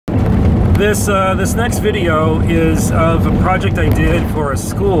This next video is of a project I did for a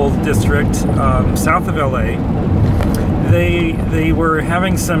school district south of LA. They were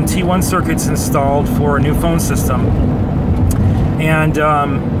having some T1 circuits installed for a new phone system, and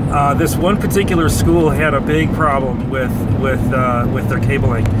this one particular school had a big problem with their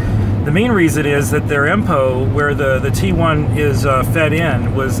cabling. The main reason is that their MPO, where the T1 is fed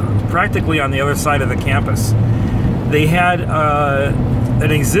in, was practically on the other side of the campus. They had an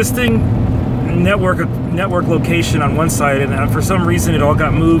existing network location on one side, and for some reason it all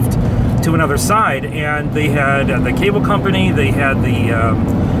got moved to another side, and they had the cable company, they had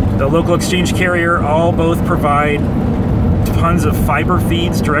the local exchange carrier, all both provide tons of fiber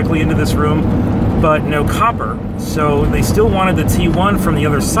feeds directly into this room, but no copper. So they still wanted the T1 from the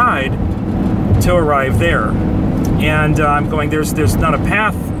other side to arrive there. And I'm going, there's not a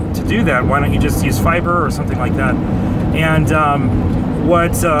path to do that. Why don't you just use fiber or something like that? And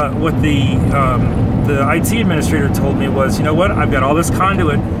what the IT administrator told me was, you know what, I've got all this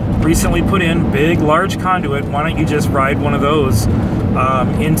conduit recently put in, big, large conduit. Why don't you just ride one of those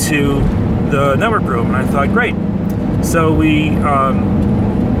into the network room? And I thought, great. So we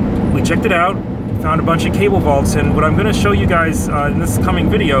checked it out, found a bunch of cable vaults, and what I'm going to show you guys in this coming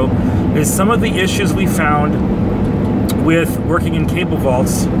video is some of the issues we found with working in cable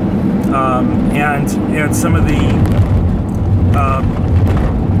vaults, and some of the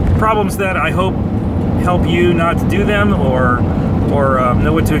problems that I hope help you not to do them, or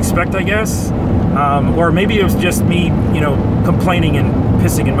know what to expect, I guess. Or maybe it was just me, complaining and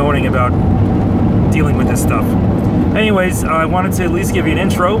pissing and moaning about dealing with this stuff. Anyways, I wanted to at least give you an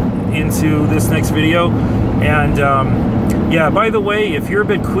intro into this next video. And yeah, by the way, if you're a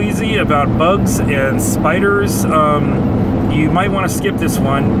bit queasy about bugs and spiders, you might want to skip this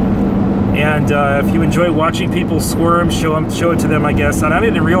one. And if you enjoy watching people squirm, show it to them, I guess. And I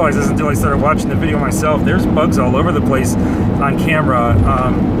didn't realize this until I started watching the video myself. There's bugs all over the place on camera,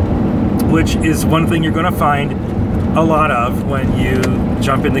 which is one thing you're going to find a lot of when you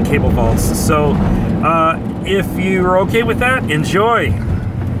jump into cable vaults. So if you're okay with that, enjoy.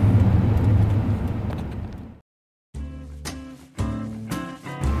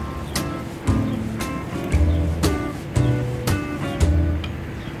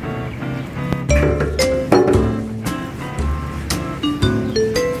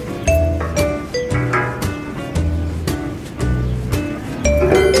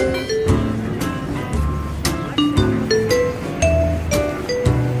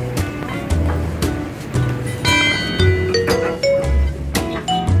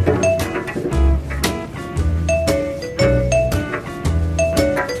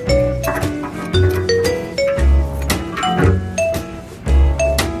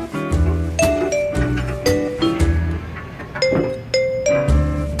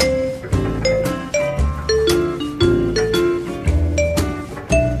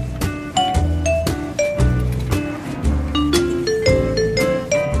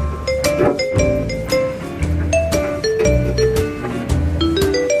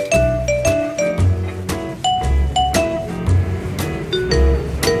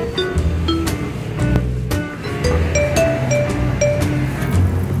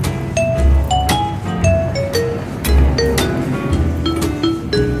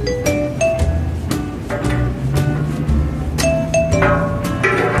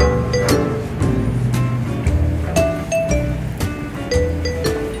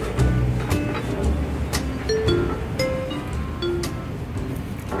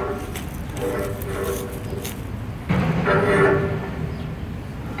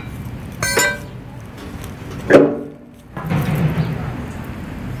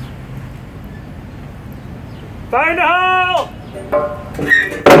 Find a hole!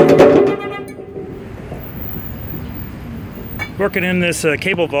 Working in this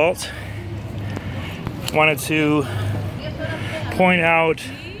cable vault, wanted to point out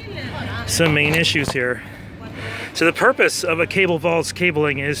some main issues here. So the purpose of a cable vault's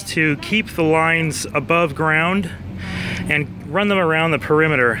cabling is to keep the lines above ground and run them around the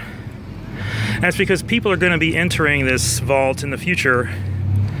perimeter. That's because people are going to be entering this vault in the future.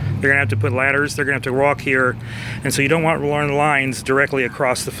 They're going to have to put ladders, they're going to have to walk here, and so you don't want to run lines directly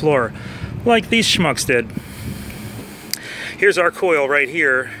across the floor, like these schmucks did. Here's our coil right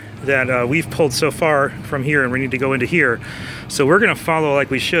here that we've pulled so far from here, and we need to go into here. So we're going to follow like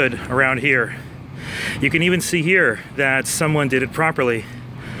we should around here. You can even see here that someone did it properly,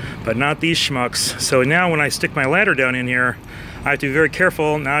 but not these schmucks. So now when I stick my ladder down in here, I have to be very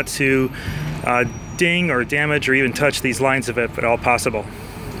careful not to ding or damage or even touch these lines if at all possible.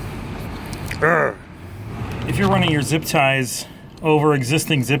 If you're running your zip ties over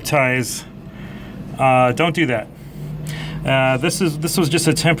existing zip ties Don't do that. This was just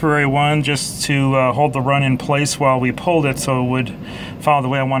a temporary one, just to hold the run in place while we pulled it, so it would follow the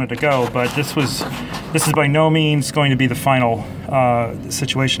way I wanted to go. But this is by no means going to be the final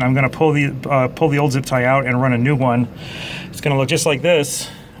situation. I'm going to pull the old zip tie out and run a new one. It's going to look just like this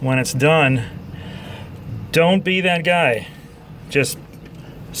when it's done. Don't be that guy. Just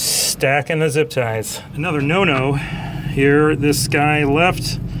stacking the zip ties. Another no-no here. This guy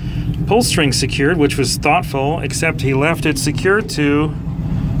left pull string secured, which was thoughtful, except he left it secured to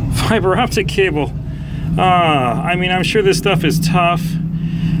fiber optic cable. I mean, I'm sure this stuff is tough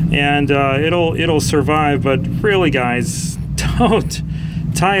and it'll survive, but really, guys, don't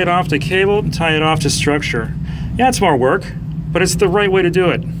tie it off to cable, tie it off to structure. Yeah, it's more work, but it's the right way to do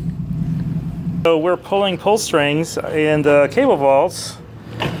it. So we're pulling pull strings and cable vaults,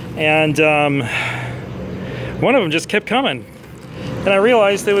 and one of them just kept coming. And I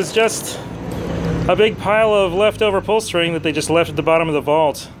realized there was just a big pile of leftover pull string that they just left at the bottom of the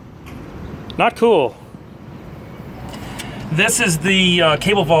vault. Not cool. This is the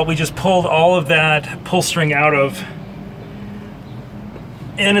cable vault we just pulled all of that pull string out of.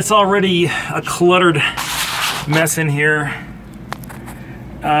 And it's already a cluttered mess in here.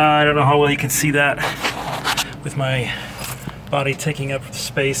 I don't know how well you can see that with my body taking up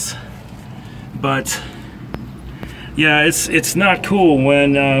space. But yeah, it's not cool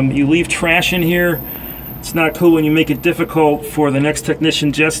when you leave trash in here. It's not cool when you make it difficult for the next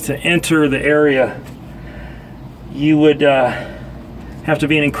technician just to enter the area. You would have to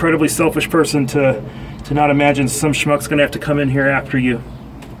be an incredibly selfish person to not imagine some schmuck's gonna have to come in here after you.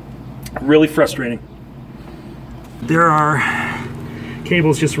 Really frustrating. There are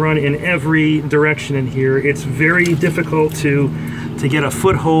cables just run in every direction in here. It's very difficult to get a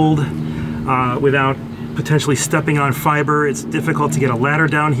foothold without potentially stepping on fiber. It's difficult to get a ladder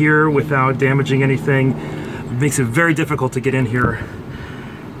down here without damaging anything. It makes it very difficult to get in here.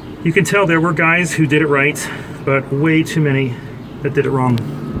 You can tell there were guys who did it right, but way too many that did it wrong.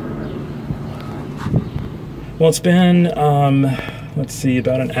 Well, it's been, let's see,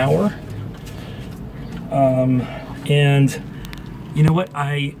 about an hour. And you know what?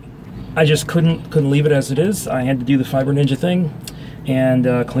 I just couldn't leave it as it is. I had to do the Fiber Ninja thing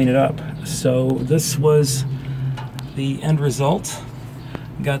and clean it up. So this was the end result.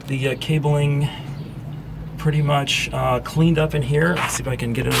 Got the cabling pretty much cleaned up in here. Let's see if I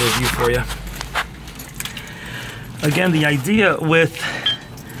can get another view for you. Again, the idea with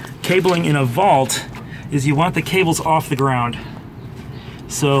cabling in a vault is you want the cables off the ground.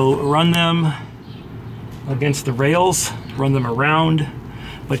 So run them against the rails, run them around,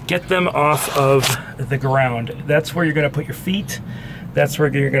 but get them off of the ground. That's where you're going to put your feet. That's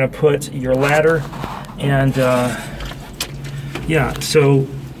where you're going to put your ladder. And yeah, so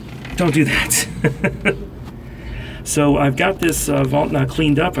don't do that. So I've got this vault now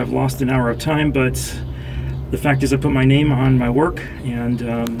cleaned up. I've lost an hour of time, but the fact is I put my name on my work,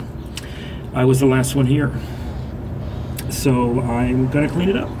 and I was the last one here. So I'm going to clean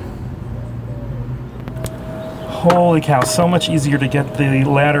it up. Holy cow, so much easier to get the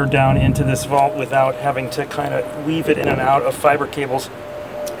ladder down into this vault without having to kind of weave it in and out of fiber cables,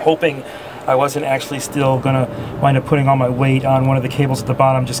 hoping I wasn't actually still going to wind up putting all my weight on one of the cables at the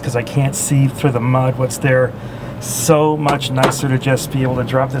bottom just because I can't see through the mud what's there. So much nicer to just be able to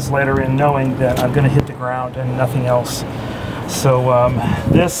drop this ladder in knowing that I'm going to hit the ground and nothing else. So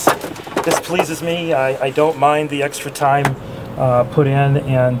this pleases me. I don't mind the extra time put in,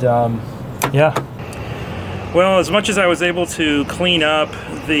 and yeah. Well, as much as I was able to clean up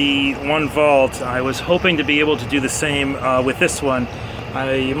the one vault, I was hoping to be able to do the same with this one.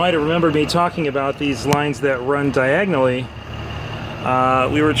 You might have remembered me talking about these lines that run diagonally.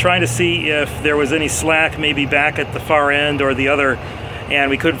 We were trying to see if there was any slack maybe back at the far end or the other, and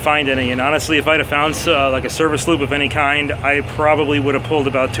we couldn't find any. And honestly, if I'd have found like a service loop of any kind, I probably would have pulled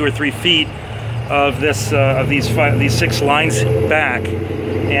about 2 or 3 feet of this these 6 lines back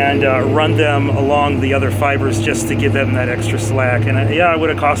and run them along the other fibers just to give them that extra slack. And yeah, it would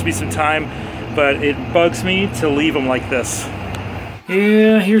have cost me some time, but it bugs me to leave them like this.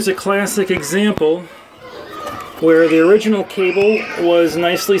 Yeah, here's a classic example where the original cable was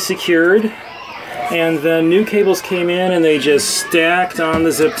nicely secured and then new cables came in and they just stacked on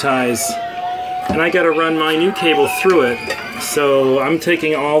the zip ties. And I got to run my new cable through it. So I'm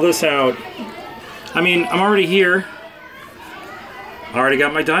taking all this out. I mean, I'm already here. I already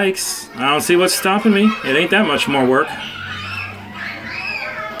got my dikes. I don't see what's stopping me. It ain't that much more work.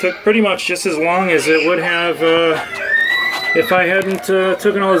 Took pretty much just as long as it would have if I hadn't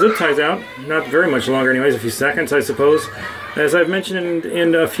taken all the zip ties out. Not very much longer anyways, a few seconds I suppose. As I've mentioned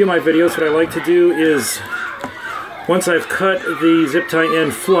in a few of my videos, what I like to do is, once I've cut the zip tie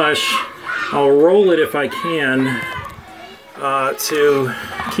end flush, I'll roll it if I can to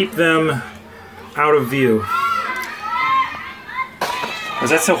keep them out of view. Was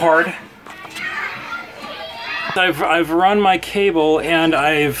that so hard? I've run my cable and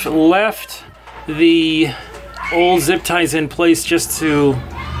I've left the old zip ties in place just to,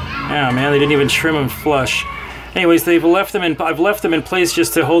 oh man, they didn't even trim them flush. Anyways, I've left them in place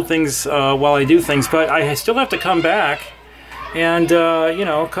just to hold things while I do things, but I still have to come back and you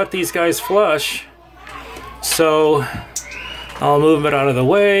know, cut these guys flush. So I'll move it out of the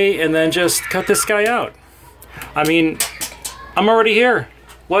way and then just cut this guy out. I mean, I'm already here.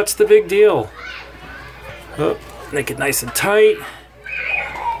 What's the big deal? Oh, make it nice and tight.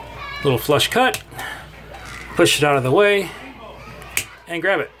 Little flush cut. Push it out of the way and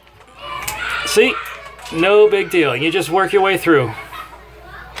grab it. See? No big deal. You just work your way through.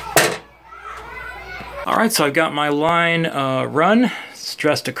 Alright, so I've got my line run,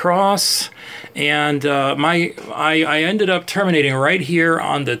 stressed across, and I ended up terminating right here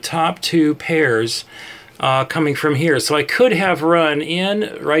on the top two pairs coming from here. So I could have run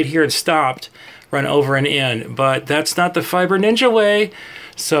in right here and stopped, run over and in, but that's not the Fiber Ninja way.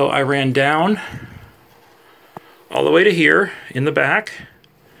 So I ran down all the way to here in the back,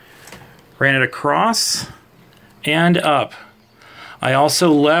 ran it across and up. I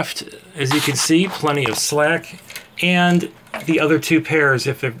also left, as you can see, plenty of slack and the other two pairs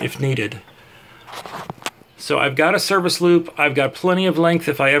if needed. So I've got a service loop, I've got plenty of length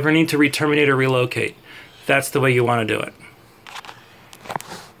if I ever need to re-terminate or relocate. That's the way you want to do it.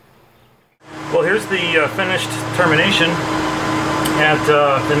 Well, here's the finished termination at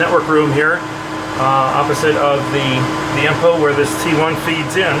the network room here, opposite of the EMPO where this T1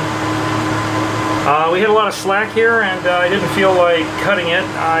 feeds in. We had a lot of slack here and I didn't feel like cutting it.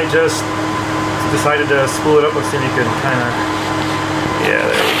 I just decided to spool it up. Let's see if you can kind of, yeah,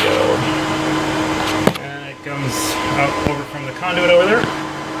 there we go. And it comes out over from the conduit over there.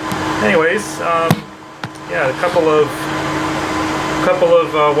 Anyways, yeah, a couple of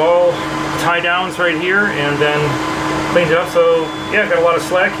wall tie downs right here and then cleaned it up. So yeah, got a lot of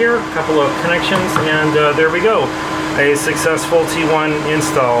slack here, a couple of connections, and there we go. A successful T1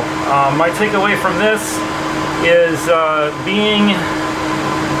 install. My takeaway from this is being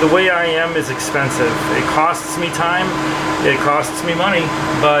the way I am is expensive. It costs me time, it costs me money,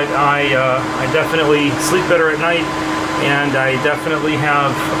 but I definitely sleep better at night, and I definitely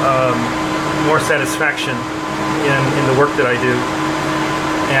have more satisfaction in the work that I do,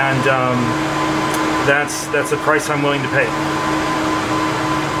 and that's a price I'm willing to pay.